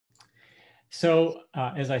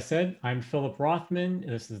As I said, I'm Philip Rothman.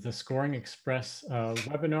 This is the Scoring Express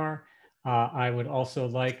webinar. I would also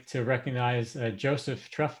like to recognize Joseph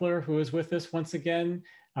Treffler, who is with us once again.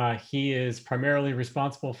 He is primarily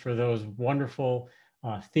responsible for those wonderful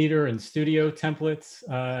theater and studio templates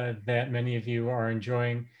that many of you are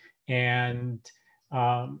enjoying. And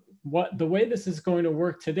the way this is going to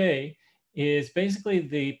work today is basically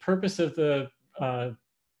the purpose of the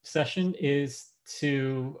session is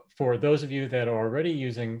for those of you that are already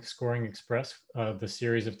using Scoring Express, the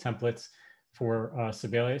series of templates for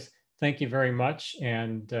Sibelius, thank you very much.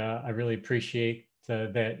 And I really appreciate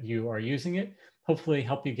that you are using it. Hopefully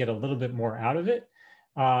help you get a little bit more out of it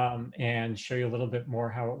and show you a little bit more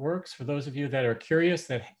how it works. For those of you that are curious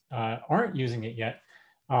that aren't using it yet,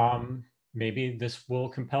 maybe this will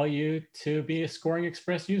compel you to be a Scoring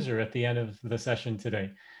Express user at the end of the session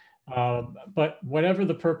today. But whatever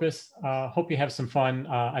the purpose, hope you have some fun.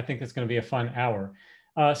 I think it's going to be a fun hour.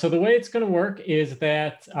 So the way it's going to work is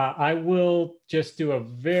that I will just do a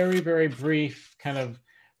very, very brief kind of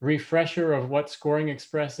refresher of what Scoring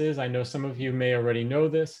Express is. I know some of you may already know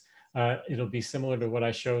this. It'll be similar to what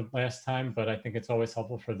I showed last time, but I think it's always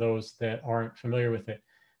helpful for those that aren't familiar with it,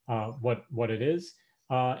 what it is.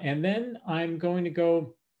 And then I'm going to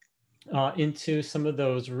go into some of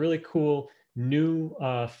those really cool new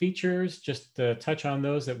features, just to touch on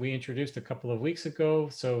those that we introduced a couple of weeks ago.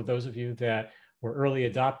 So those of you that were early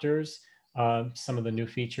adopters, some of the new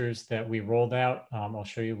features that we rolled out, I'll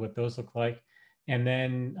show you what those look like. And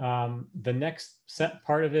then the next set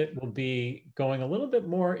part of it will be going a little bit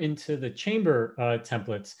more into the chamber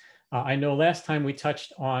templates. I know last time we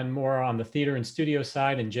touched on more on the theater and studio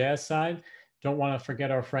side and jazz side. Don't want to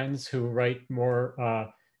forget our friends who write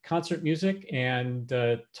more concert music and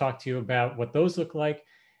talk to you about what those look like.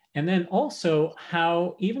 And then also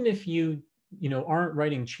how, even if you aren't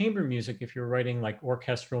writing chamber music, if you're writing like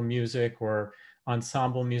orchestral music or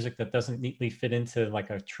ensemble music that doesn't neatly fit into like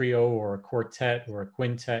a trio or a quartet or a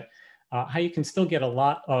quintet, how you can still get a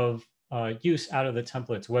lot of use out of the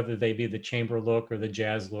templates, whether they be the chamber look or the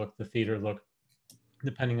jazz look, the theater look,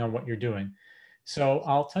 depending on what you're doing. So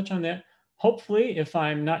I'll touch on that. Hopefully, if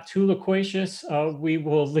I'm not too loquacious, we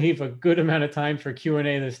will leave a good amount of time for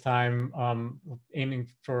Q&A this time, aiming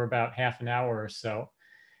for about half an hour or so.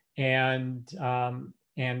 And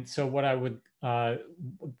so what I would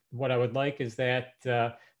like is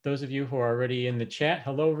that those of you who are already in the chat,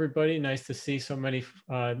 hello everybody, nice to see so many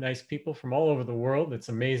nice people from all over the world. It's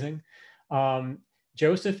amazing.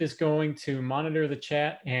 Joseph is going to monitor the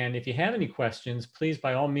chat, and if you have any questions, please,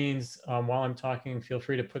 by all means, while I'm talking, feel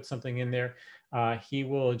free to put something in there. He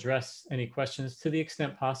will address any questions to the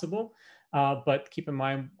extent possible, but keep in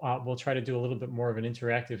mind, we'll try to do a little bit more of an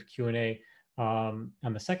interactive Q&A on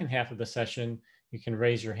the second half of the session. You can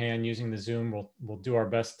raise your hand using the Zoom. We'll do our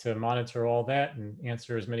best to monitor all that and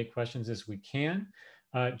answer as many questions as we can.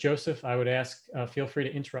 Joseph, I would ask, feel free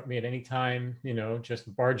to interrupt me at any time,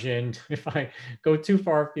 just barge in if I go too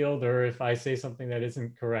far afield or if I say something that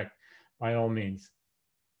isn't correct, by all means.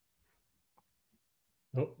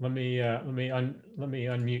 Oh, let me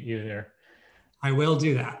unmute you there. I will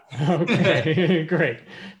do that. Okay, great.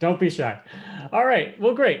 Don't be shy. All right,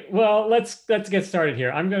 well, great. Well, let's get started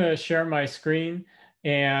here. I'm going to share my screen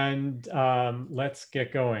and let's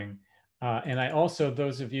get going. And I also,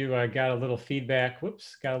 those of you got a little feedback,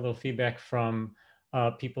 got a little feedback from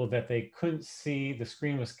people that they couldn't see. The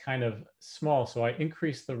screen was kind of small, so I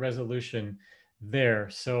increased the resolution there.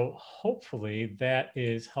 So hopefully that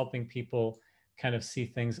is helping people kind of see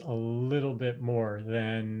things a little bit more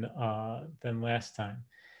than last time.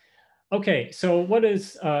 Okay, so what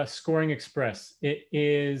is Scoring Express? It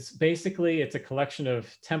is basically, it's a collection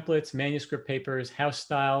of templates, manuscript papers, house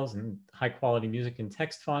styles, and high quality music and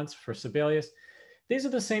text fonts for Sibelius. These are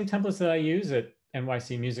the same templates that I use at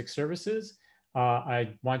NYC Music Services. I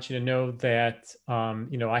want you to know that,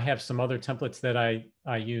 I have some other templates that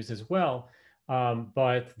I use as well.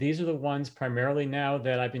 But these are the ones primarily now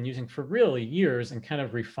that I've been using for really years and kind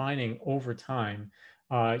of refining over time.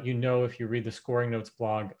 If you read the Scoring Notes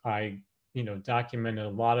blog, I documented a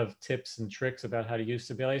lot of tips and tricks about how to use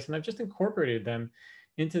Sibelius, and I've just incorporated them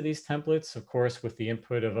into these templates, of course, with the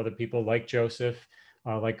input of other people like Joseph,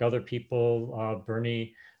 like other people,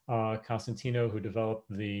 Bernie Costantino, who developed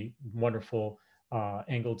the wonderful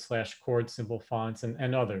angled / chord symbol fonts,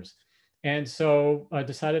 and others. And so I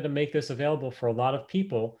decided to make this available for a lot of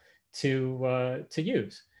people to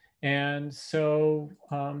use. And so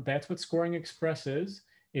that's what Scoring Express is.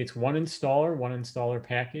 It's one installer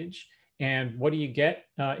package. And what do you get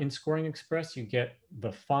in Scoring Express? You get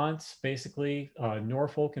the fonts, basically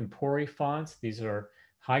Norfolk and Pori fonts. These are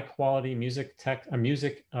high quality music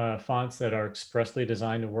fonts that are expressly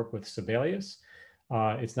designed to work with Sibelius.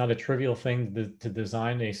 It's not a trivial thing to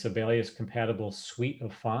design a Sibelius compatible suite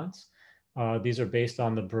of fonts. These are based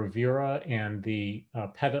on the Bravura and the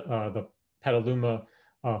Petaluma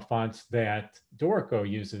fonts that Dorico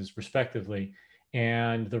uses respectively.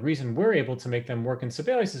 And the reason we're able to make them work in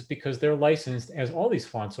Sibelius is because they're licensed, as all these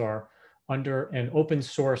fonts are, under an open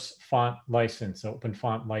source font license, open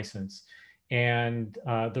font license. And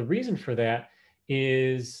the reason for that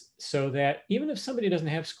is so that even if somebody doesn't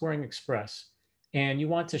have Scoring Express and you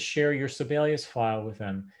want to share your Sibelius file with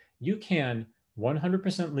them, you can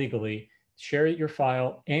 100% legally share your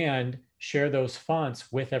file and share those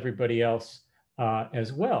fonts with everybody else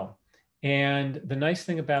as well. And the nice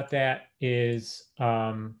thing about that is,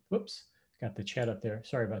 whoops, got the chat up there.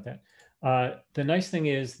 Sorry about that. The nice thing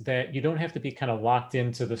is that you don't have to be kind of locked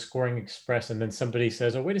into the Scoring Express and then somebody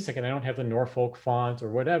says, oh, wait a second, I don't have the Norfolk font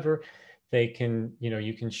or whatever. They can,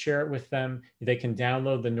 you can share it with them. They can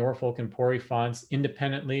download the Norfolk and Pori fonts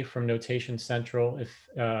independently from Notation Central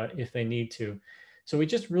if they need to. So we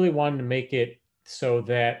just really wanted to make it so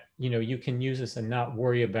that, you can use this and not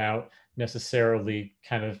worry about necessarily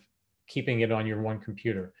kind of keeping it on your one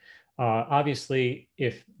computer. Obviously,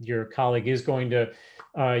 if your colleague is going to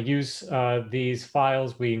use these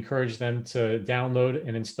files, we encourage them to download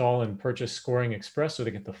and install and purchase Scoring Express so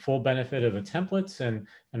they get the full benefit of the templates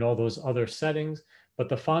and all those other settings. But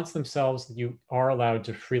the fonts themselves, you are allowed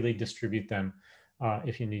to freely distribute them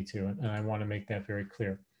if you need to. And I want to make that very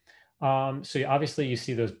clear. So obviously you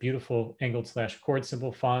see those beautiful angled / chord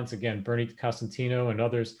symbol fonts. Again, Bernie Costantino and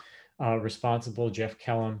others responsible, Jeff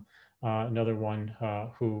Kellum, another one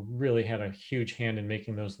who really had a huge hand in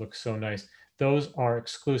making those look so nice. Those are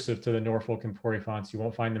exclusive to the Norfolk and Pori fonts. You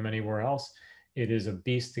won't find them anywhere else. It is a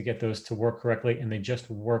beast to get those to work correctly, and they just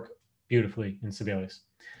work beautifully in Sibelius.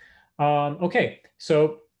 Okay,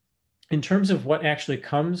 so in terms of what actually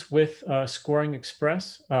comes with Scoring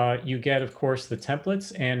Express, you get, of course, the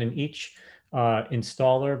templates, and in each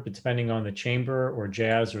installer, but depending on the chamber or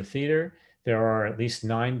jazz or theater, there are at least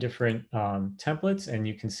 9 different templates. And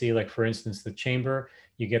you can see, like, for instance, the chamber,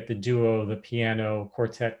 you get the duo, the piano,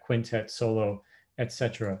 quartet, quintet, solo,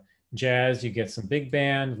 etc. Jazz, you get some big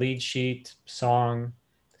band, lead sheet, song.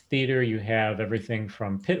 Theater, you have everything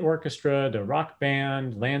from pit orchestra to rock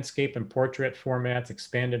band, landscape and portrait formats,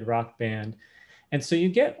 expanded rock band. And so you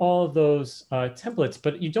get all of those templates,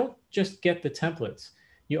 but you don't just get the templates.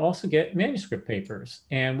 You also get manuscript papers.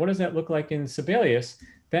 And what does that look like in Sibelius?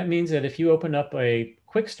 That means that if you open up a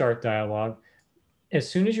quick start dialog, as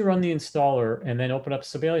soon as you run the installer and then open up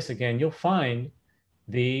Sibelius again, you'll find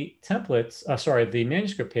the templates, the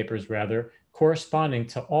manuscript papers rather, corresponding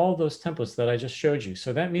to all those templates that I just showed you.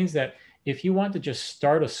 So that means that if you want to just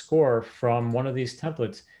start a score from one of these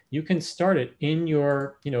templates, you can start it in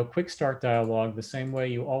your, quick start dialog the same way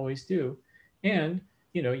you always do. And,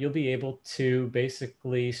 you'll be able to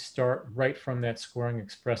basically start right from that Scoring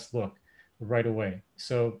Express look right away.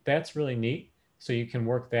 So that's really neat. So you can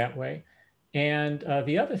work that way. And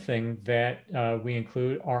the other thing that we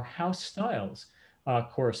include are house styles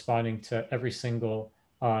corresponding to every single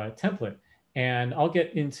template. And I'll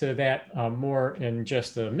get into that more in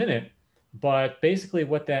just a minute. But basically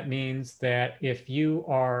what that means that if you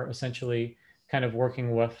are essentially kind of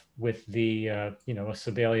working with the, a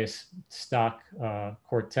Sibelius stock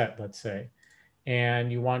quartet, let's say,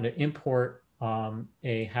 and you want to import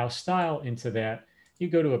a house style into that, you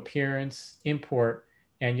go to Appearance, Import,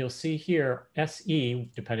 and you'll see here SE,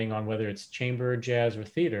 depending on whether it's chamber, jazz, or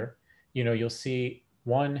theater, you'll see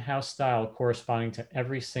one house style corresponding to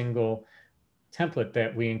every single template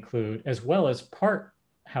that we include, as well as part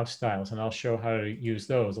house styles. And I'll show how to use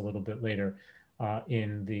those a little bit later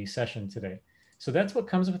in the session today. So that's what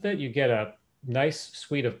comes with it. You get a nice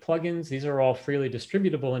suite of plugins. These are all freely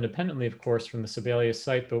distributable independently, of course, from the Sibelius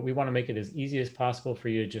site, but we want to make it as easy as possible for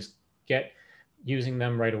you to just get using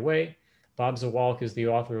them right away. Bob Zawalk is the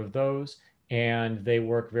author of those, and they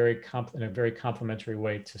work in a very complementary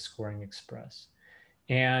way to Scoring Express.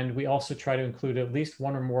 And we also try to include at least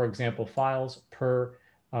one or more example files per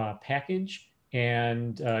package.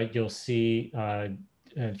 And you'll see,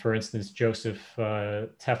 for instance, Joseph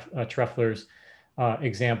Treffler's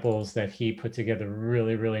examples that he put together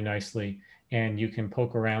really, really nicely. And you can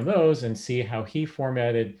poke around those and see how he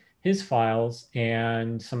formatted his files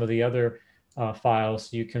and some of the other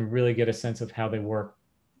files. You can really get a sense of how they work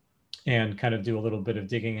and kind of do a little bit of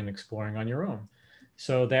digging and exploring on your own.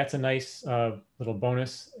 So that's a nice little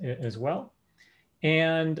bonus as well.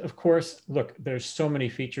 And of course, look, there's so many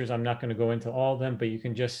features. I'm not going to go into all of them, but you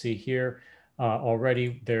can just see here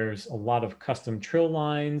already. There's a lot of custom trill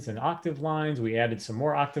lines and octave lines. We added some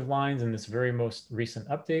more octave lines in this very most recent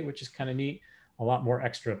update, which is kind of neat. A lot more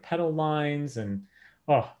extra pedal lines and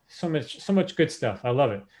oh, so much good stuff. I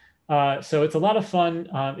love it. So it's a lot of fun.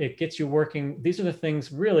 It gets you working. These are the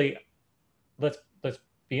things really, let's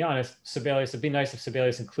be honest, Sibelius, it'd be nice if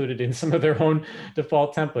Sibelius included in some of their own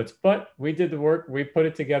default templates, but we did the work, we put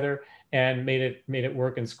it together and made it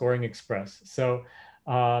work in Scoring Express. So,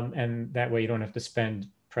 and that way you don't have to spend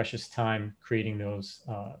precious time creating those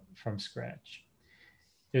from scratch.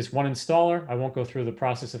 There's one installer. I won't go through the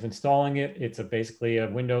process of installing it. It's basically a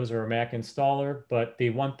Windows or a Mac installer, but the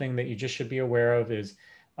one thing that you just should be aware of is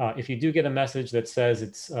if you do get a message that says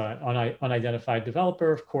it's unidentified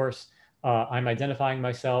developer, of course, I'm identifying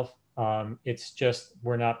myself. It's just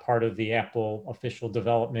we're not part of the Apple official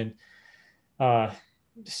development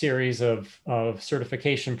series of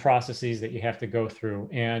certification processes that you have to go through.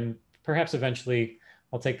 And perhaps eventually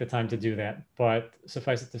I'll take the time to do that. But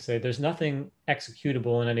suffice it to say, there's nothing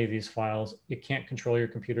executable in any of these files. You can't control your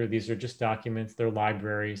computer. These are just documents. They're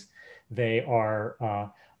libraries. They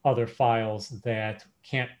are other files that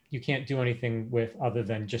you can't do anything with other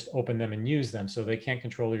than just open them and use them. So they can't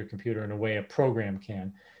control your computer in a way a program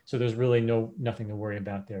can. So there's really nothing to worry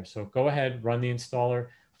about there. So go ahead, run the installer,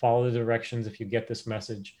 follow the directions. If you get this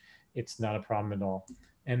message, it's not a problem at all.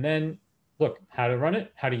 And then look, how to run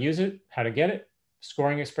it, how to use it, how to get it.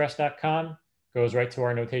 ScoringExpress.com goes right to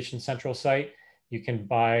our Notation Central site. You can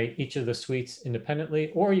buy each of the suites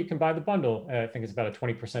independently, or you can buy the bundle. I think it's about a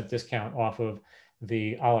 20% discount off of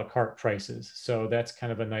the a la carte prices. So that's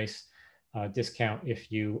kind of a nice discount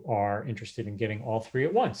if you are interested in getting all three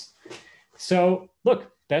at once. So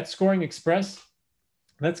look, that's Scoring Express.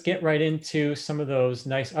 Let's get right into some of those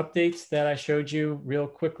nice updates that I showed you real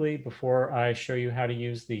quickly before I show you how to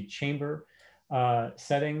use the chamber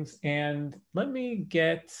settings. And let me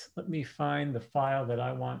find the file that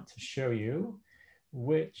I want to show you,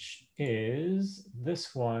 which is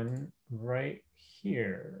this one right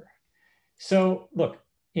here. So look,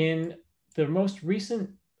 in the most recent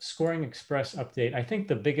Scoring Express update, I think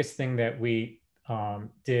the biggest thing that we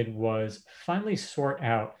did was finally sort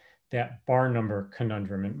out that bar number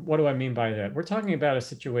conundrum. And what do I mean by that? We're talking about a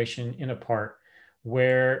situation in a part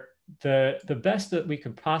where the best that we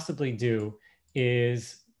could possibly do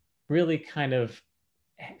is really kind of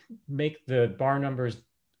make the bar numbers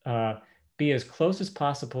be as close as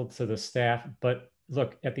possible to the staff. But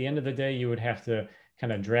look, at the end of the day, you would have to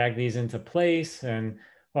kind of drag these into place. And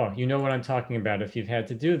oh, you know what I'm talking about if you've had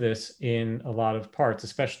to do this in a lot of parts,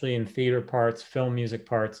 especially in theater parts, film music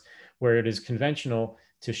parts, where it is conventional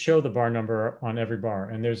to show the bar number on every bar.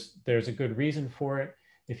 And there's a good reason for it.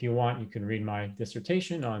 If you want, you can read my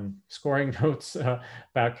dissertation on scoring notes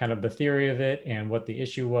about kind of the theory of it and what the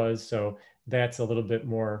issue was. So that's a little bit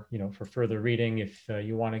more, for further reading if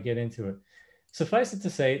you want to get into it. Suffice it to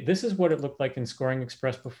say, this is what it looked like in Scoring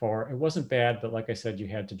Express before. It wasn't bad, but like I said, you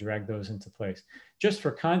had to drag those into place. Just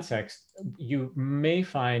for context, you may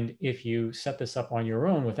find if you set this up on your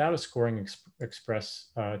own without a Scoring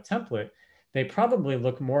Express template, they probably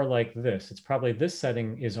look more like this. It's probably this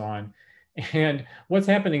setting is on. And what's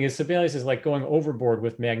happening is Sibelius is like going overboard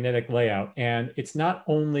with magnetic layout. And it's not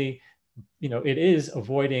only, it is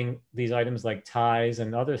avoiding these items like ties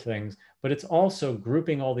and other things, but it's also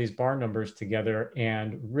grouping all these bar numbers together.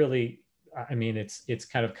 And really, I mean, it's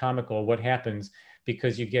kind of comical what happens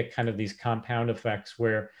because you get kind of these compound effects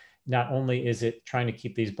where not only is it trying to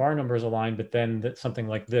keep these bar numbers aligned, but then something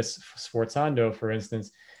like this, Sforzando, for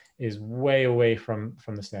instance, is way away from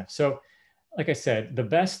the staff. So like I said, the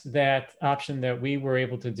best that option that we were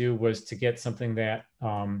able to do was to get something that,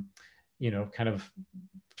 kind of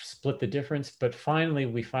split the difference. But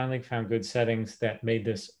we finally found good settings that made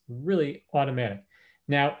this really automatic.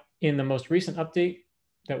 Now, in the most recent update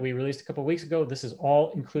that we released a couple of weeks ago, this is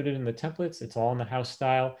all included in the templates. It's all in the house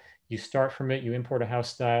style. You start from it, you import a house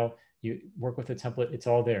style, you work with the template, it's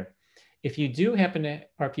all there. If you do happen to,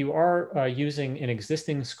 or if you are using an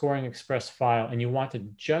existing Scoring Express file and you want to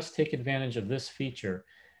just take advantage of this feature,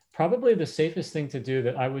 probably the safest thing to do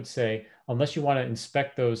that I would say, unless you want to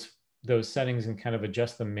inspect those settings and kind of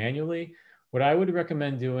adjust them manually, what I would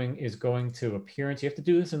recommend doing is going to Appearance. You have to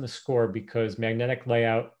do this in the score because magnetic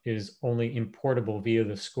layout is only importable via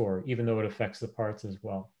the score, even though it affects the parts as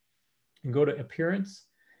well. And go to Appearance,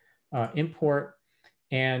 Import,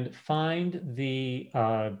 and find the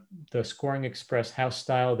Scoring Express house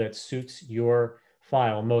style that suits your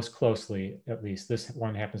file most closely, at least. This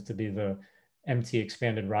one happens to be the MT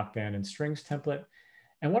Expanded Rock Band and Strings template.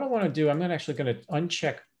 And what I want to do, I'm actually going to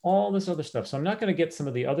uncheck all this other stuff. So I'm not going to get some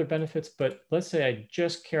of the other benefits, but let's say I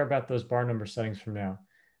just care about those bar number settings from now.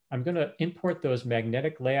 I'm going to import those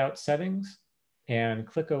magnetic layout settings and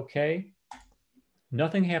click OK.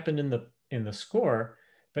 Nothing happened in the score,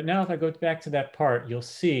 but now if I go back to that part, you'll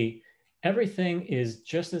see everything is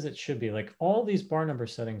just as it should be. Like all these bar number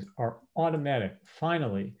settings are automatic,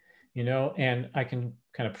 finally, you know, and I can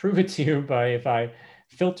kind of prove it to you by if I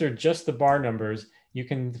filter just the bar numbers, you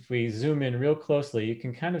can, if we zoom in real closely, you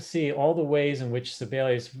can kind of see all the ways in which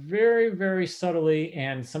Sibelius very, very subtly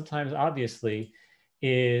and sometimes obviously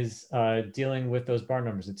is dealing with those bar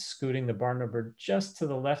numbers. It's scooting the bar number just to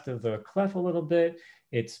the left of the clef a little bit.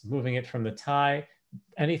 It's moving it from the tie.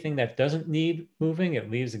 Anything that doesn't need moving, it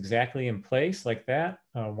leaves exactly in place like that,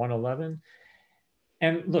 111.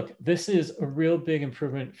 And look, this is a real big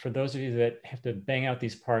improvement for those of you that have to bang out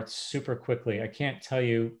these parts super quickly. I can't tell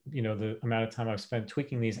you, you know, the amount of time I've spent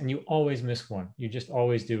tweaking these, and you always miss one. You just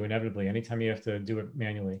always do, inevitably, anytime you have to do it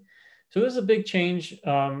manually. So this is a big change.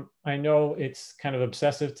 I know it's kind of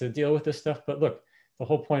obsessive to deal with this stuff, but look, the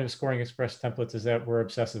whole point of Scoring Express templates is that we're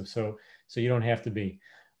obsessive, so you don't have to be.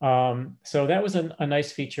 So that was a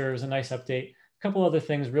nice feature. It was a nice update. A couple other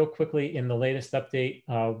things real quickly in the latest update.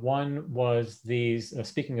 One was these,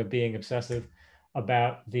 speaking of being obsessive,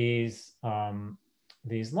 about these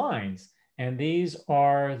lines. And these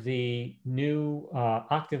are the new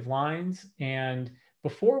octave lines. And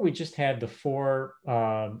before we just had the 4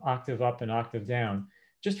 octave up and octave down.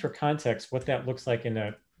 Just for context, what that looks like in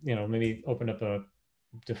a, you know, maybe open up a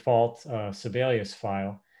default Sibelius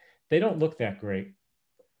file. They don't look that great.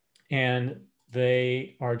 And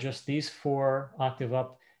they are just these 4 octave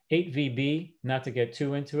up, 8 VB, not to get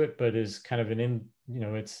too into it, but is kind of an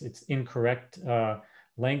it's incorrect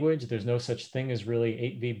language. There's no such thing as really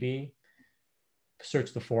 8 VB.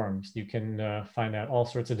 Search the forums. You can find out all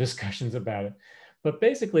sorts of discussions about it. But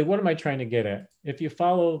basically, what am I trying to get at? If you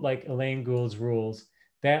follow like Elaine Gould's rules,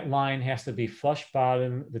 that line has to be flush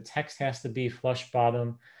bottom. The text has to be flush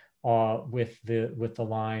bottom with the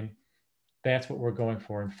line. That's what we're going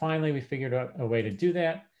for. And finally, we figured out a way to do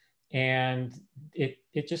that. And it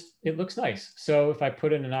looks nice. So if I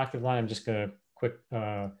put in an octave line, I'm just going to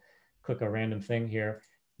click a random thing here.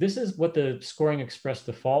 This is what the Scoring Express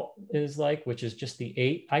default is like, which is just the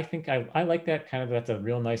 8. I think I like that kind of, that's a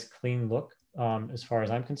real nice clean look as far as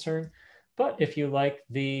I'm concerned. But if you like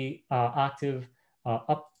the octave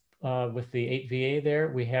up with the 8 VA there,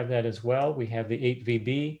 we have that as well. We have the 8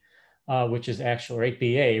 VB. Which is actually, or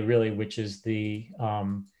 8BA really, which is the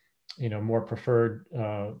more preferred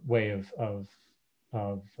way of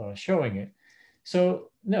showing it. So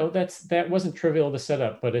no, that wasn't trivial to set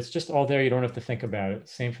up, but it's just all there. You don't have to think about it.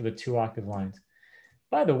 Same for the 2 octave lines.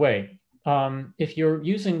 By the way, if you're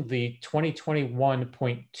using the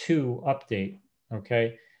 2021.2 update,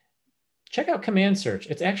 okay, check out command search.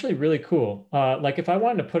 It's actually really cool. Like if I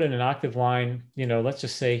wanted to put in an octave line, let's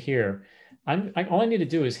just say here, all I need to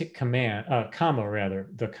do is hit comma rather,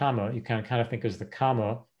 the comma. You kind of think as the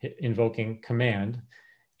comma invoking command,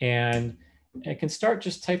 and I can start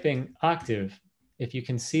just typing octave. If you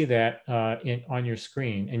can see that on your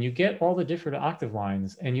screen, and you get all the different octave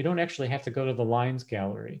lines, and you don't actually have to go to the lines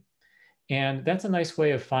gallery. And that's a nice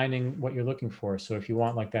way of finding what you're looking for. So if you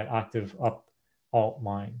want like that octave up alt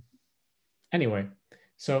line. Anyway,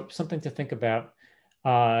 so something to think about.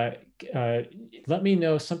 Let me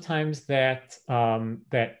know sometimes that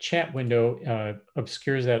that chat window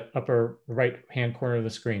obscures that upper right hand corner of the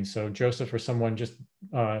screen. So Joseph or someone just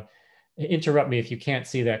interrupt me if you can't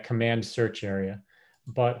see that command search area.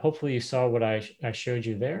 But hopefully you saw what I showed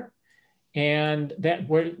you there. And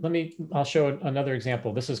I'll show another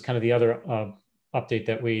example. This is kind of the other update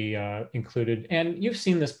that we included. And you've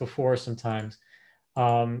seen this before sometimes.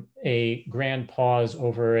 A grand pause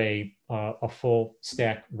over a full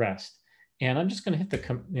stack rest. And I'm just going to hit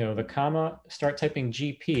the comma, start typing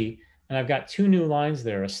GP, and I've got 2 new lines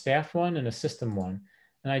there, a staff one and a system one.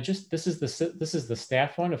 And this is the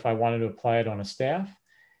staff one if I wanted to apply it on a staff.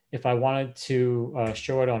 If I wanted to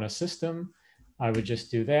show it on a system, I would just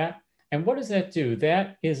do that. And what does that do?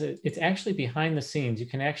 It's actually behind the scenes. You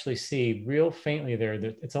can actually see real faintly there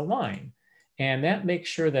that it's a line. And that makes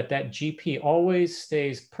sure that GP always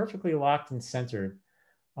stays perfectly locked and centered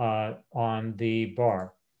on the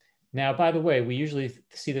bar. Now, by the way, we usually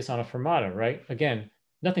see this on a Fermata, right? Again,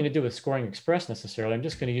 nothing to do with Scoring Express necessarily. I'm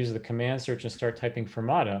just going to use the command search and start typing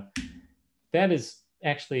Fermata. That is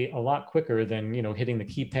actually a lot quicker than hitting the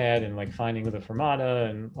keypad and like finding the Fermata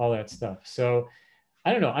and all that stuff. So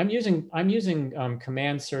I don't know. I'm using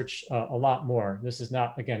command search a lot more. This is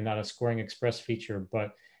not a Scoring Express feature,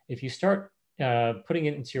 but if you start putting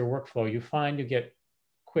it into your workflow, you find you get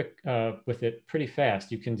quick with it pretty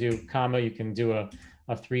fast. You can do comma, you can do a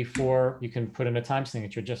 3-4, you can put in a time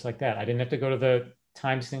signature just like that. I didn't have to go to the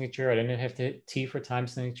time signature. I didn't have to hit T for time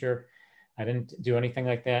signature. I didn't do anything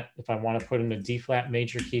like that. If I want to put in a D flat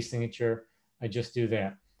major key signature, I just do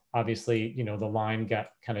that. Obviously, you know, the line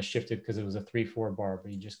got kind of shifted because it was a 3-4 bar,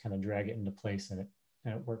 but you just kind of drag it into place and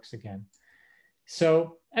it works again.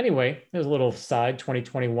 So anyway, there's a little side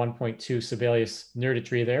 2021.2 Sibelius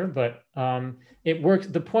nerditry there, but it works.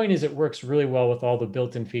 The point is it works really well with all the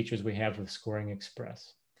built-in features we have with Scoring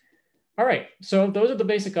Express. All right, so those are the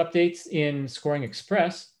basic updates in Scoring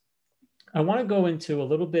Express. I want to go into a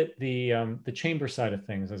little bit the chamber side of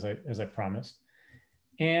things as I promised.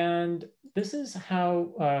 And this is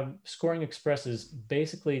how Scoring Express is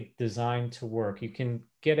basically designed to work. You can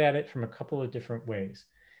get at it from a couple of different ways.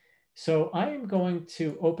 So I am going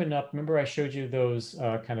to open up, remember I showed you those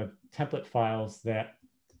kind of template files that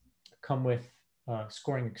come with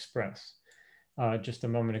Scoring Express just a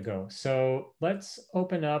moment ago. So let's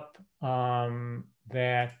open up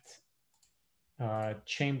that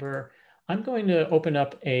chamber. I'm going to open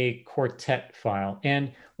up a quartet file.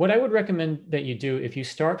 And what I would recommend that you do, if you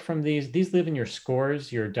start from these live in your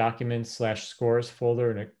scores, your documents/scores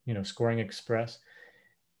folder in a, you know, Scoring Express.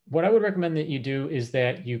 What I would recommend that you do is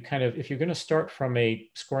that you kind of, if you're going to start from a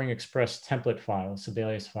Scoring Express template file,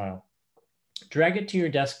 Sibelius file, drag it to your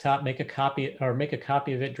desktop, make a copy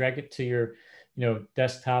of it, drag it to your, you know,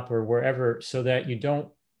 desktop or wherever, so that you don't,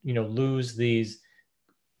 you know, lose these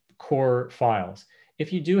core files.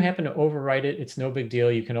 If you do happen to overwrite it, it's no big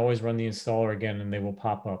deal. You can always run the installer again and they will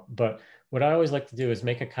pop up. But what I always like to do is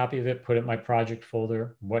make a copy of it, put it in my project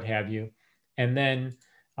folder, what have you, and then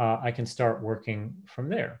I can start working from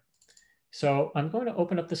there. So I'm going to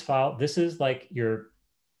open up this file. This is like your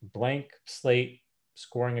blank slate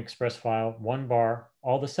Scoring Express file, 1 bar.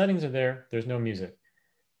 All the settings are there. There's no music.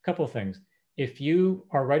 A couple of things. If you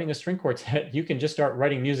are writing a string quartet, you can just start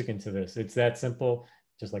writing music into this. It's that simple,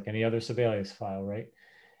 just like any other Sibelius file, right?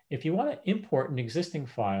 If you want to import an existing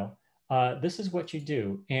file, this is what you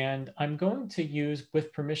do. And I'm going to use,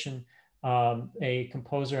 with permission, a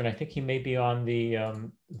composer, and I think he may be on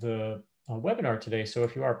the webinar today. So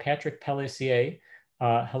if you are Patrick Pellissier,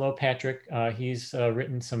 hello, Patrick. He's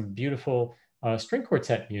written some beautiful string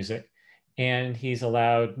quartet music, and he's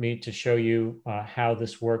allowed me to show you how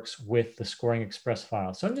this works with the Scoring Express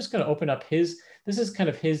file. So I'm just going to open up this is kind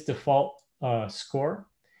of his default score.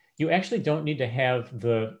 You actually don't need to have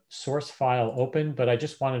the source file open, but I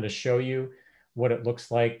just wanted to show you what it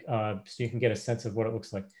looks like so you can get a sense of what it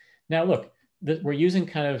looks like. Now, look, we're using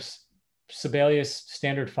kind of Sibelius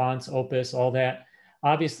standard fonts, Opus, all that.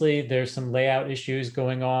 Obviously, there's some layout issues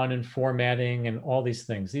going on and formatting and all these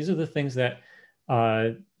things. These are the things that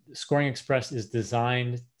Scoring Express is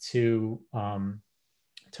designed to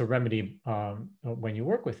remedy when you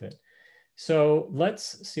work with it. So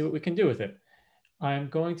let's see what we can do with it. I'm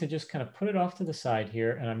going to just kind of put it off to the side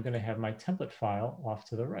here, and I'm going to have my template file off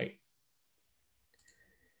to the right.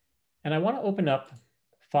 And I want to open up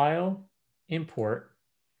File, Import,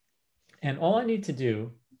 and all I need to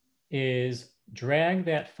do is drag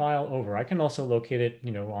that file over. I can also locate it,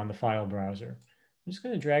 you know, on the file browser. I'm just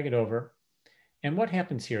going to drag it over. And what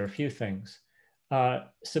happens here? A few things.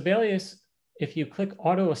 Sibelius, if you click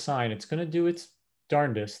Auto Assign, it's going to do its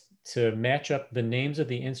darndest to match up the names of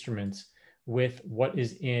the instruments with what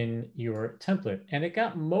is in your template. And it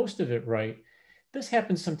got most of it right. This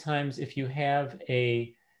happens sometimes if you have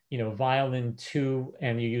a, you know, violin 2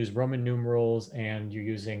 and you use Roman numerals and you're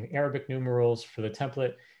using Arabic numerals for the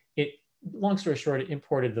template. Long story short, it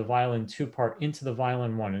imported the violin 2 part into the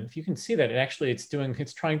violin 1. And if you can see that,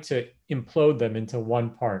 it's trying to implode them into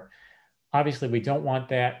one part. Obviously, we don't want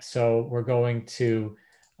that. So we're going to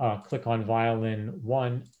click on violin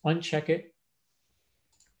 1, uncheck it,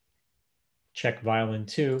 check violin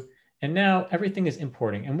 2, and now everything is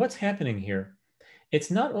importing. And what's happening here?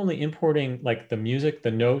 It's not only importing like the music,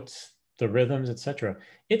 the notes, the rhythms, etc.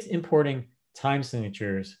 It's importing time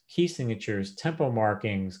signatures, key signatures, tempo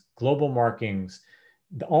markings, global markings.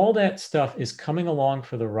 All that stuff is coming along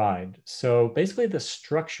for the ride. So basically the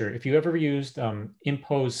structure, if you ever used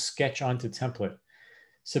impose sketch onto template,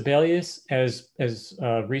 Sibelius, as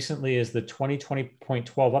recently as the 2020.12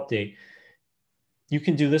 update, you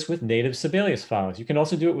can do this with native Sibelius files. You can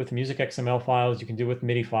also do it with music XML files. You can do it with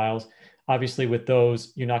MIDI files. Obviously, with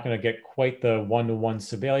those, you're not going to get quite the one-to-one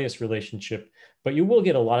Sibelius relationship, but you will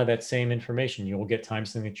get a lot of that same information. You'll get time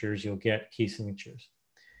signatures, you'll get key signatures.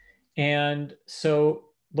 And so,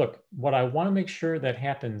 look, what I want to make sure that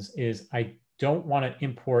happens is I don't want to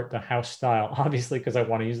import the house style, obviously, because I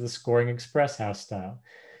want to use the Scoring Express house style.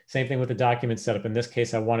 Same thing with the document setup. In this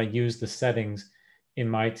case, I want to use the settings in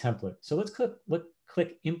my template. So let's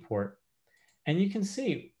click import. And you can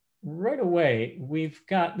see right away, we've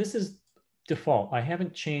got, this is default. I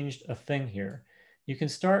haven't changed a thing here. You can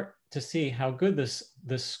start to see how good this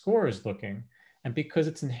score is looking. And because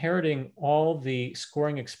it's inheriting all the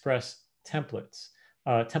Scoring Express templates,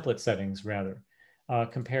 template settings rather,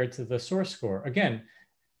 compared to the source score. Again,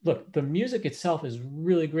 look, the music itself is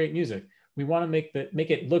really great music. We want to make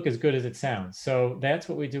it look as good as it sounds. So that's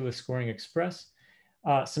what we do with Scoring Express.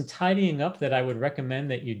 Some tidying up that I would recommend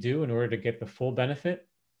that you do in order to get the full benefit.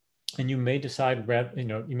 And you may decide,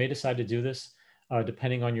 you may decide to do this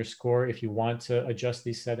depending on your score if you want to adjust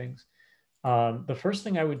these settings. The first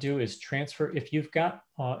thing I would do is transfer, if you've got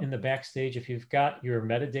in the backstage, if you've got your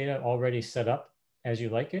metadata already set up as you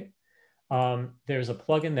like it, there's a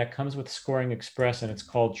plugin that comes with Scoring Express and it's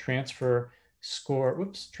called Transfer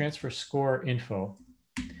Score Info.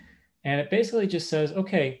 And it basically just says,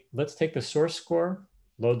 okay, let's take the source score,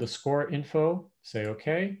 load the score info, say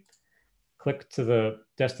okay, click to the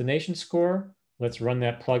destination score. Let's run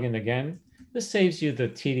that plugin again. This saves you the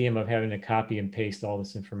tedium of having to copy and paste all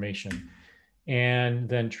this information. And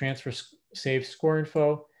then transfer save score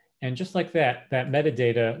info. And just like that, that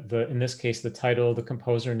metadata, in this case, the title, the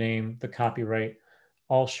composer name, the copyright,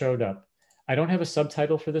 all showed up. I don't have a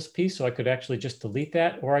subtitle for this piece, so I could actually just delete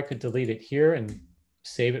that, or I could delete it here and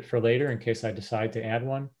save it for later in case I decide to add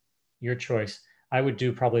one. Your choice. I would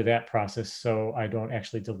do probably that process so I don't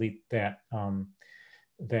actually delete that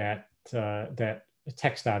that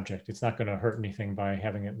text object. It's not going to hurt anything by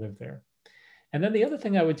having it live there. And then the other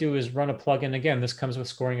thing I would do is run a plugin. Again, this comes with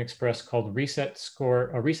Scoring Express called reset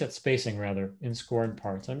spacing rather in score and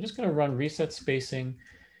parts. I'm just going to run reset spacing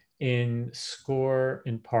in score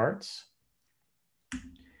and parts.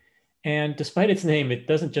 And despite its name, it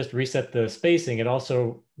doesn't just reset the spacing, it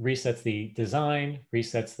also resets the design,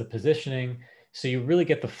 resets the positioning. So you really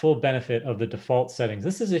get the full benefit of the default settings.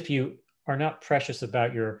 This is if you are not precious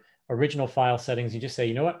about your original file settings. You just say,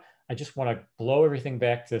 you know what? I just want to blow everything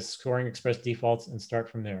back to Scoring Express defaults and start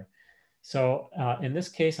from there. So in this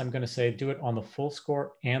case, I'm going to say do it on the full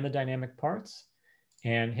score and the dynamic parts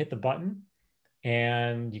and hit the button.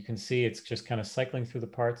 And you can see it's just kind of cycling through the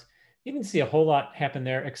parts. You didn't see a whole lot happen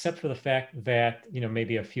there, except for the fact that,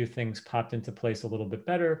 maybe a few things popped into place a little bit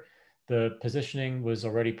better. The positioning was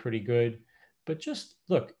already pretty good, but just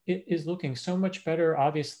look, it is looking so much better.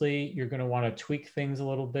 Obviously, you're going to want to tweak things a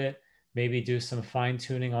little bit, maybe do some fine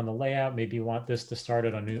tuning on the layout. Maybe you want this to start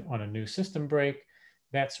on a new system break,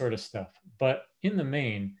 that sort of stuff. But in the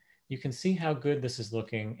main, you can see how good this is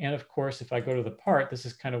looking. And of course, if I go to the part, this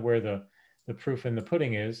is kind of where the proof in the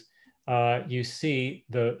pudding is. You see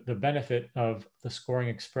the benefit of the Scoring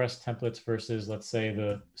Express templates versus, let's say,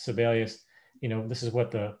 the Sibelius. This is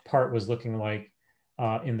what the part was looking like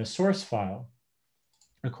in the source file.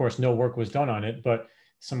 Of course, no work was done on it, but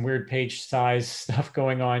some weird page size stuff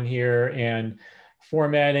going on here, and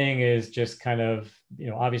formatting is just kind of,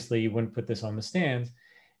 obviously you wouldn't put this on the stands.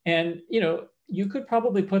 And, you could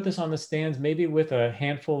probably put this on the stands maybe with a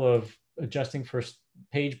handful of adjusting for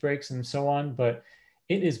page breaks and so on, but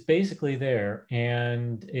it is basically there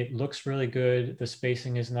and it looks really good. The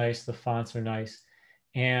spacing is nice, the fonts are nice.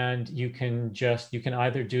 And you can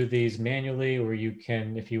either do these manually, or you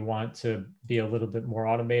can, if you want to be a little bit more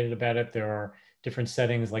automated about it, there are different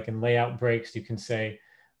settings, like in layout breaks, you can say,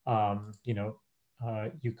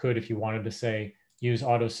 you could, if you wanted to say, use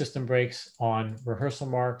auto system breaks on rehearsal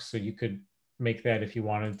marks. So you could make that if you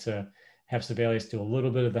wanted to have Sibelius do a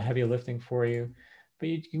little bit of the heavy lifting for you. But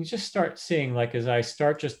you can just start seeing, like, as I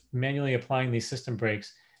start just manually applying these system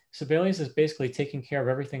breaks, Sibelius is basically taking care of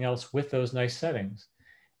everything else with those nice settings.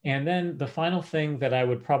 And then the final thing that I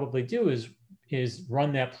would probably do is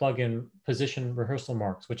run that plugin Position Rehearsal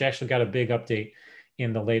Marks, which actually got a big update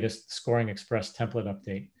in the latest Scoring Express template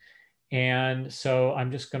update. And so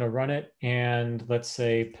I'm just going to run it, and let's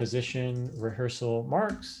say Position Rehearsal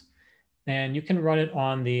Marks. And you can run it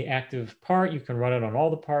on the active part. You can run it on all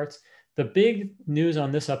the parts. The big news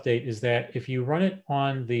on this update is that if you run it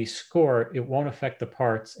on the score, it won't affect the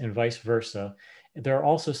parts, and vice versa. There are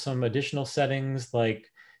also some additional settings, like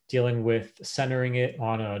dealing with centering it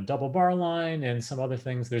on a double bar line and some other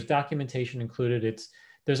things. There's documentation included.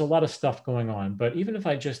 There's a lot of stuff going on. But even if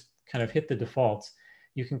I just kind of hit the defaults,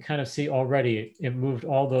 you can kind of see already it moved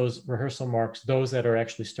all those rehearsal marks, those that are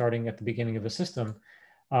actually starting at the beginning of the system,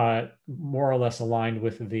 more or less aligned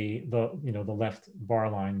with the left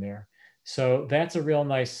bar line there. So that's a real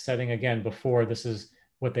nice setting. Again, before, this is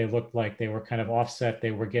what they looked like. They were kind of offset.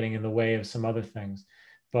 They were getting in the way of some other things.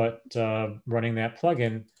 But running that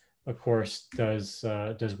plugin of course, does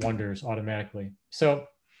wonders automatically. So,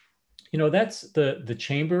 that's the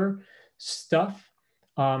chamber stuff.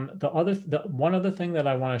 The one other thing that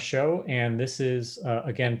I want to show, and this is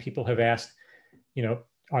again, people have asked,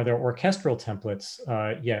 are there orchestral templates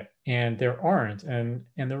yet? And there aren't. And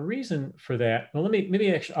the reason for that, well,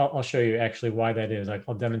 maybe actually, I'll show you actually why that is.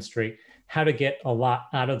 I'll demonstrate how to get a lot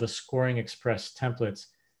out of the Scoring Express templates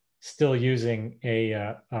still using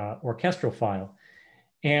a orchestral file.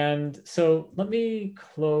 And so let me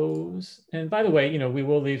close. And by the way, we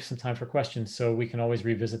will leave some time for questions, so we can always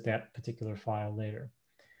revisit that particular file later.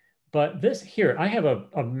 But this here, I have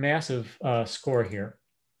a massive score here.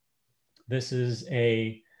 This is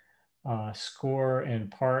a score and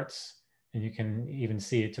parts, and you can even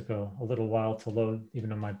see it took a little while to load,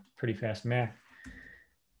 even on my pretty fast Mac.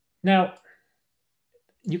 Now,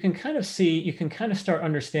 you can kind of see, you can kind of start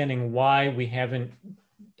understanding why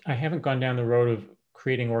I haven't gone down the road of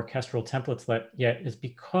creating orchestral templates yet, is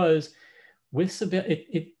because with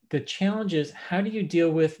the challenge is, how do you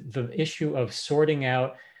deal with the issue of sorting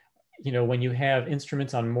out, when you have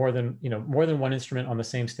instruments on more than one instrument on the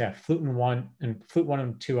same staff, flute one and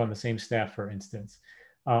two on the same staff, for instance,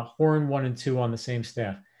 horn 1 and 2 on the same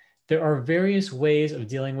staff. There are various ways of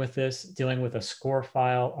dealing with this, dealing with a score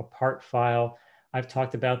file, a part file. I've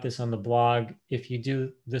talked about this on the blog. If you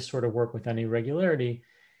do this sort of work with any regularity,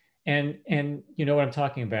 and you know what I'm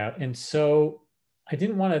talking about. And so I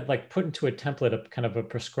didn't want to put into a template a kind of a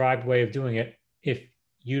prescribed way of doing it if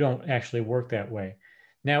you don't actually work that way.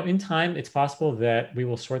 Now, in time, it's possible that we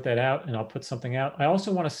will sort that out and I'll put something out. I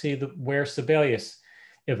also want to see where Sibelius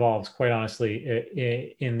evolves, quite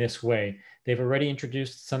honestly, in this way. They've already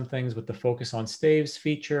introduced some things with the focus on staves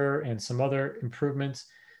feature and some other improvements.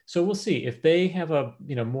 So we'll see if they have a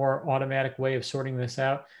more automatic way of sorting this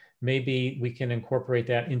out. Maybe we can incorporate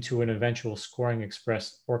that into an eventual Scoring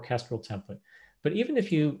Express orchestral template. But even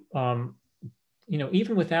if you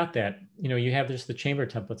even without that, you have just the chamber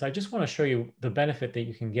templates. I just want to show you the benefit that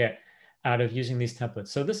you can get out of using these templates.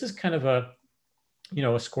 So this is kind of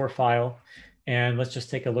a score file. And let's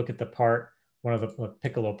just take a look at the part, one of the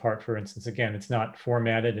piccolo part, for instance. Again, it's not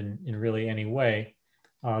formatted in really any way.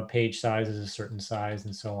 Page size is a certain size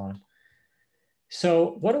and so on.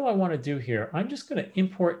 So what do I want to do here? I'm just going to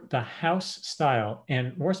import the house style,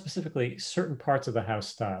 and more specifically, certain parts of the house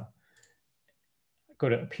style. Go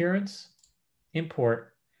to Appearance,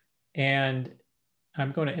 Import, and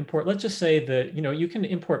I'm going to import, let's just say that, you can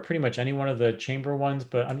import pretty much any one of the chamber ones,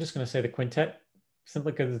 but I'm just going to say the quintet,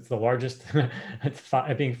 simply because it's the largest.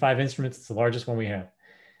 Being 5 instruments, it's the largest one we have.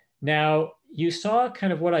 Now, you saw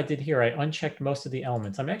kind of what I did here. I unchecked most of the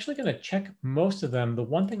elements. I'm actually going to check most of them. The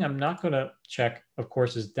one thing I'm not going to check, of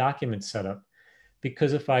course, is document setup,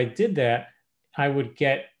 because if I did that, I would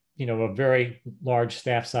get a very large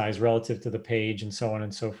staff size relative to the page and so on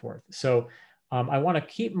and so forth. So I want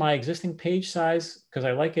to keep my existing page size because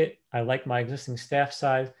I like it. I like my existing staff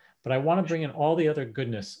size, but I want to bring in all the other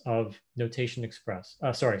goodness of Notation Express,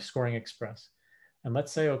 Scoring Express. And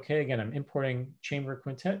let's say, okay, again, I'm importing chamber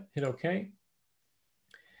quintet, hit okay.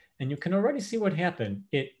 And you can already see what happened.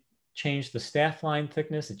 It changed the staff line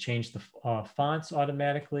thickness. It changed the fonts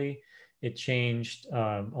automatically. It changed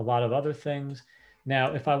a lot of other things.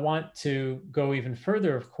 Now, if I want to go even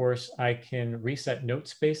further, of course, I can reset note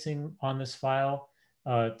spacing on this file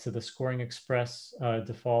to the Scoring Express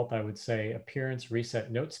default. I would say Appearance,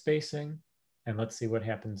 Reset Note Spacing, and let's see what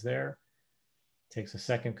happens there. It takes a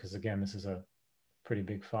second because, again, this is a pretty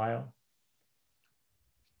big file.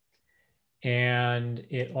 And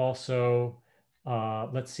it also,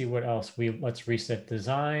 let's see what else. Let's reset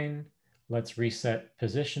design. Let's reset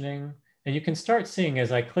positioning. And you can start seeing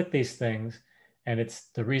as I click these things, and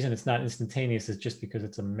the reason it's not instantaneous is just because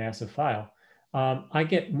it's a massive file. I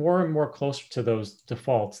get more and more closer to those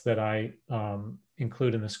defaults that I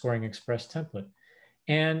include in the Scoring Express template.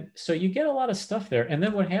 And so you get a lot of stuff there. And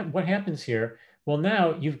then what happens here? Well,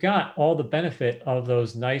 now you've got all the benefit of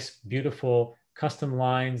those nice, beautiful custom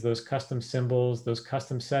lines, those custom symbols, those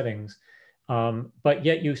custom settings. But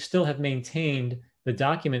yet you still have maintained the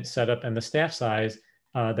document setup and the staff size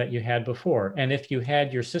that you had before. And if you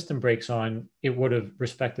had your system breaks on, it would have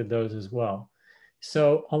respected those as well.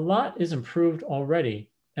 So a lot is improved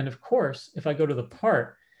already. And of course, if I go to the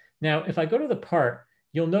part,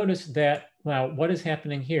 you'll notice that, wow, what is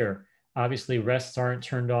happening here? Obviously, rests aren't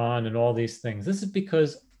turned on and all these things. This is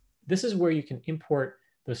because this is where you can import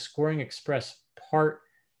the Scoring Express part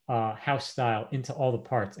house style into all the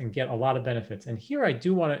parts and get a lot of benefits. And here I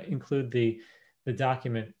do want to include the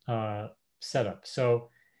document setup. So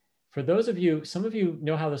For those of you, some of you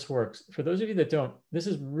know how this works. For those of you that don't, this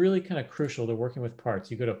is really kind of crucial to working with parts.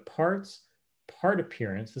 You go to parts, part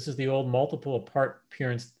appearance. This is the old multiple part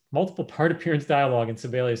appearance dialog in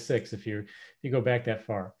Sibelius 6 if you go back that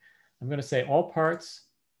far. I'm going to say all parts,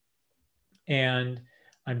 and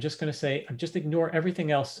I'm just going to say, just ignore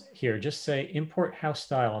everything else here. Just say import house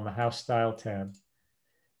style on the house style tab.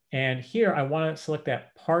 And here I want to select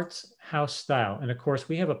that parts house style. And of course,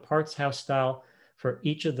 we have a parts house style for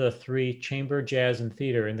each of the 3 chamber, jazz, and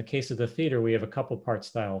theater. In the case of the theater, we have a couple part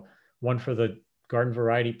style, one for the garden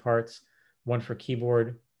variety parts, one for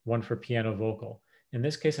keyboard, one for piano vocal. In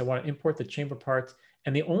this case, I want to import the chamber parts.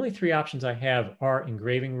 And the only 3 options I have are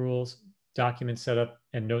engraving rules, document setup,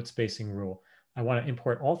 and note spacing rule. I want to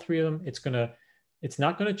import all 3 of them. It's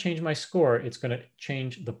not going to change my score. It's going to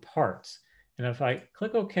change the parts. And if I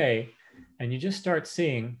click OK, and you just start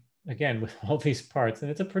seeing, again, with all these parts,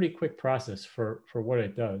 and it's a pretty quick process for what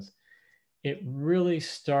it does, it really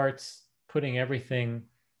starts putting everything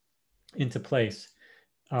into place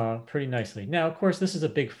pretty nicely. Now, of course, this is a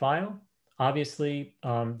big file. Obviously,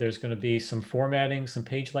 there's going to be some formatting, some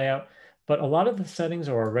page layout, but a lot of the settings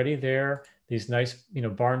are already there. These nice,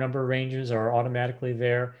 bar number ranges are automatically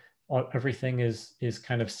there. Everything is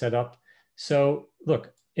kind of set up. So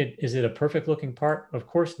look, is it a perfect looking part? Of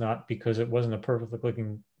course not, because it wasn't a perfect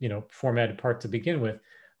looking, formatted part to begin with,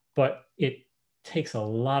 but it takes a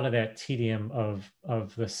lot of that tedium of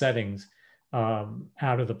the settings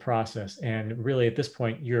out of the process. And really at this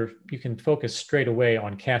point, you can focus straight away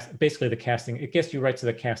on basically the casting. It gets you right to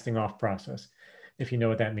the casting off process, if you know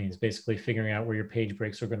what that means, basically figuring out where your page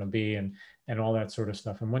breaks are going to be and all that sort of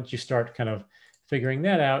stuff. And once you start kind of figuring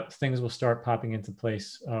that out, things will start popping into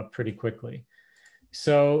place pretty quickly.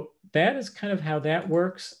 So that is kind of how that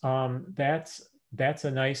works. That's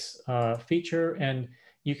a nice feature. And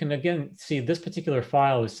you can, again, see this particular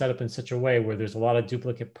file is set up in such a way where there's a lot of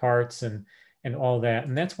duplicate parts and all that.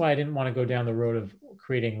 And that's why I didn't want to go down the road of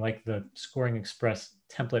creating like the Scoring Express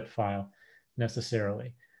template file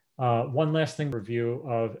necessarily. One last thing, review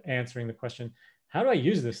of answering the question, how do I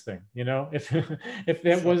use this thing? If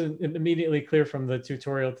that wasn't immediately clear from the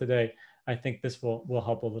tutorial today, I think this will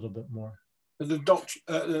help a little bit more.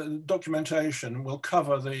 The documentation will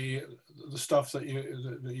cover the stuff that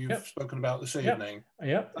you've spoken about this evening.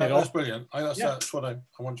 Yep. That's brilliant. That's what I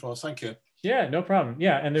want to ask. Thank you. Yeah, no problem.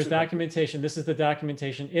 Yeah, and there's documentation. This is the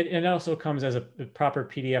documentation. It also comes as a proper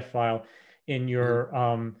PDF file in your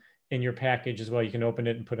package as well. You can open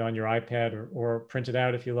it and put it on your iPad or print it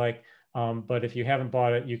out if you like. But if you haven't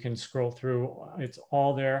bought it, you can scroll through. It's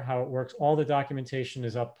all there, how it works. All the documentation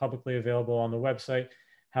is up publicly available on the website.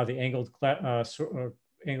 How the angled /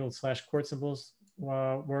 chord symbols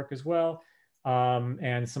work as well,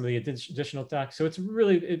 and some of the additional docs. So it's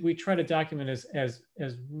really, we try to document as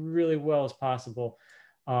really well as possible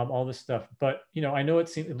all this stuff. But I know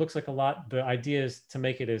it looks like a lot. The idea is to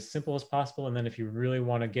make it as simple as possible, and then if you really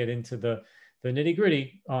want to get into the nitty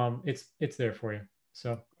gritty, it's there for you.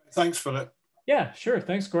 So thanks, Philip. Yeah, sure.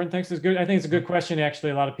 Thanks, Gordon. Thanks. It's good. I think it's a good question.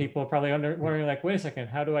 Actually, a lot of people are probably wondering, like, wait a second,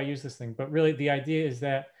 how do I use this thing? But really, the idea is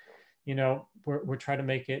that, we're trying to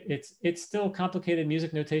make it. It's still complicated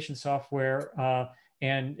music notation software,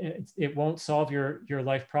 and it won't solve your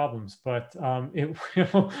life problems, but it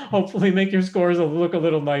will hopefully make your scores look a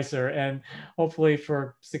little nicer. And hopefully,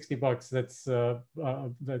 for $60,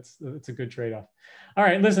 that's a good trade-off. All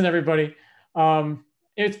right, listen, everybody.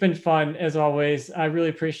 It's been fun as always. I really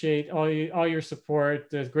appreciate all your support.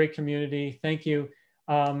 There's a great community. Thank you.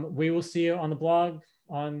 We will see you on the blog,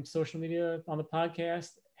 on social media, on the podcast.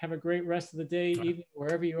 Have a great rest of the day, evening,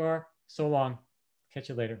 wherever you are. So long. Catch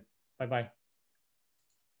you later. Bye-bye.